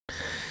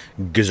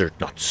Gizzard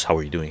nuts, how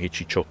are you doing? Hey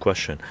Chycho,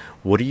 question,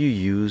 what do you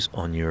use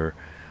on your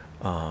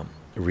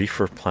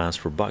reefer plants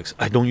for bugs?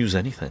 I don't use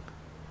anything.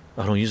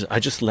 I don't use it. I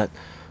just let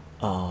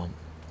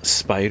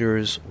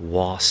spiders,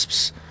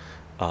 wasps,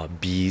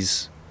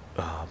 bees,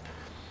 what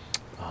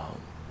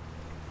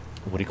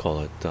do you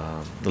call it,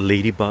 the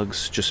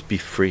ladybugs just be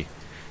free,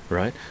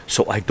 right?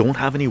 So I don't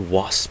have any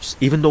wasps,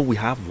 even though we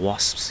have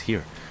wasps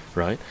here,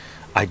 right?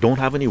 I don't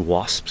have any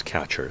wasp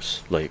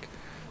catchers. Like,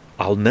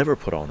 I'll never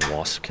put on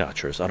wasp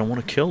catchers. I don't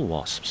want to kill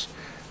wasps,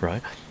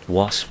 right?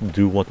 Wasps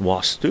do what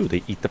wasps do,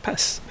 they eat the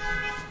pests,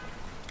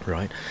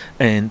 right?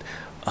 And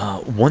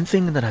one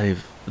thing that I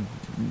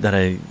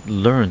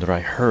learned, or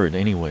I heard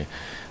anyway,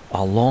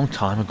 a long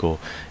time ago,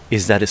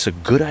 is that it's a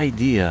good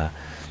idea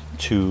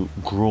to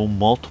grow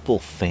multiple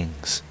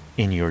things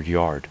in your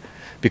yard,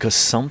 because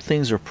some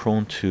things are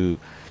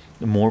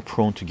more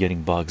prone to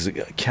getting bugs.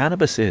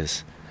 Cannabis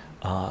is,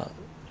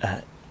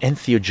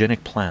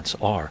 entheogenic plants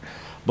are,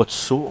 but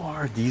so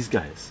are these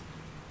guys.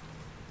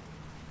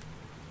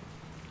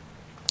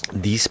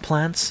 These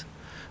plants,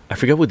 I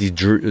forget what these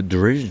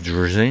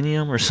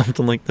Drerzanium or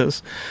something like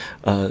this.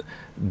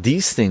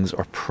 These things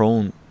are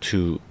prone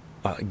to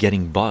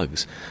getting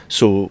bugs.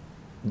 So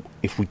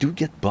if we do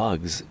get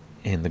bugs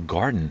in the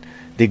garden,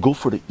 they go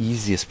for the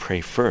easiest prey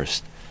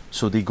first.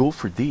 So they go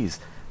for these,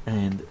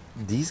 and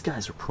these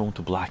guys are prone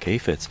to black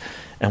aphids.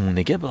 And when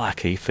they get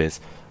black aphids,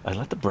 I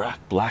let the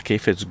black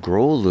aphids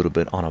grow a little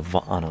bit on a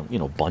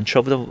bunch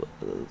of the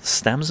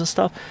stems and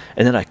stuff,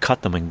 and then I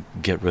cut them and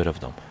get rid of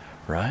them,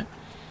 right?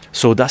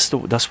 So that's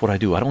what I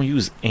do. I don't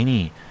use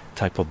any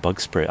type of bug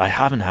spray. I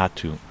haven't had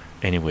to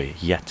anyway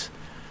yet.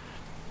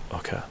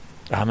 Okay,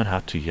 I haven't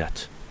had to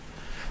yet.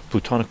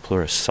 Plutonic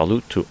Plurus,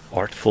 salute to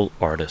artful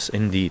artists,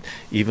 indeed,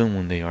 even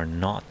when they are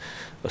not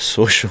a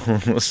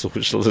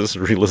socialist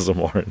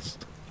realism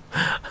artist.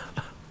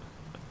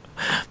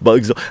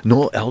 Bugs,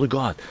 no, Elder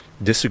God,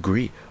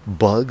 disagree.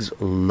 Bugs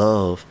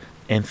love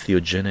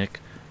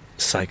entheogenic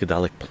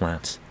psychedelic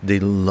plants.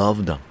 They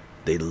love them.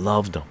 They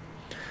love them.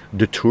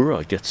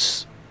 Datura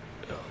gets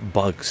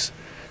bugs.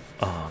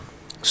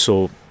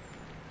 So,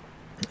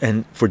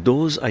 and for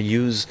those I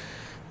use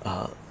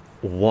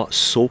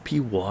soapy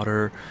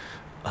water.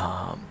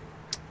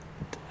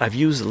 I've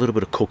used a little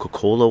bit of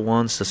Coca-Cola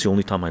once. That's the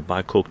only time I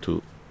buy Coke,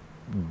 to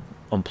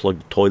unplug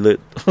the toilet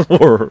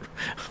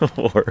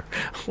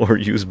or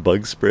use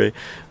bug spray.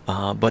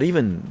 But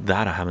even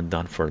that I haven't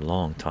done for a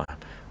long time,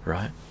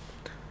 right?